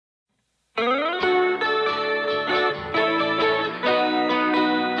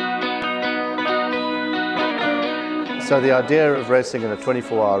So the idea of racing in a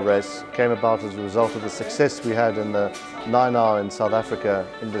 24-hour race came about as a result of the success we had in the 9-hour in South Africa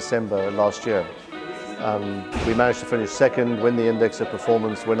in December last year. We managed to finish second, win the index of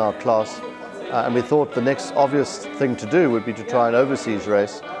performance, win our class, and we thought the next obvious thing to do would be to try an overseas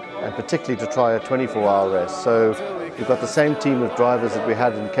race, and particularly to try a 24-hour race. So we've got the same team of drivers that we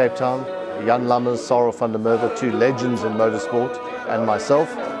had in Cape Town, Jan Lammers, Sarel van der Merwe, two legends in motorsport, and myself,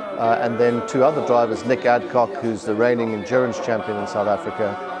 and then two other drivers, Nick Adcock, who's the reigning endurance champion in South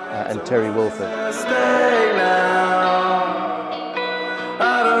Africa, and Terry Wilford. I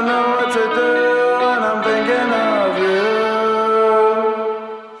don't know what to do when I'm thinking of you,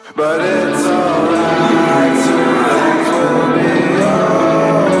 but it's alright, soon things will be over,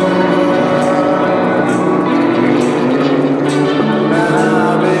 and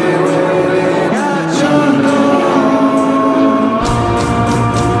I'll be waiting at your door.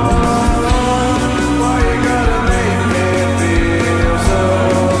 Why you gotta make me feel so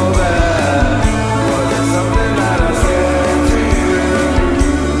bad? Was it something that I said to you?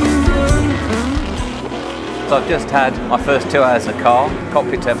 So I've just had my first 2 hours in the car.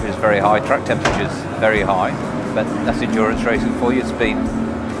 Cockpit temperature is very high, track temperature is very high, but that's endurance racing for you. It's been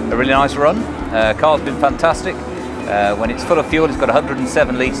a really nice run. Car's been fantastic. When it's full of fuel, it's got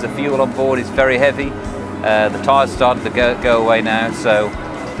 107 litres of fuel on board. It's very heavy. The tyres started to go away now, so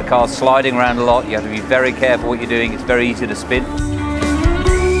the car's sliding around a lot. You have to be very careful what you're doing. It's very easy to spin.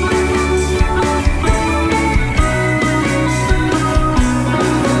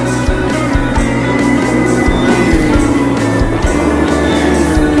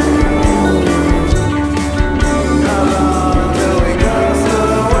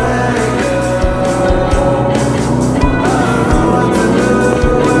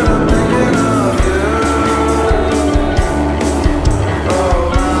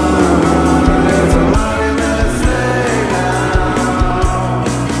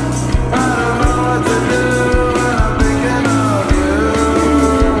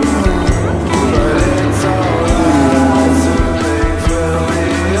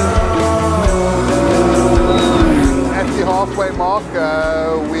 Mark,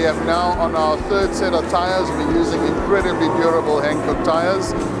 we have now on our third set of tyres. We're using incredibly durable Hankook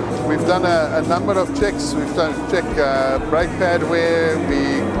tyres. We've done a number of checks. We've done check brake pad wear.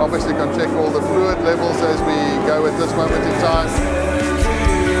 We obviously can check all the fluid levels as we go at this moment in time.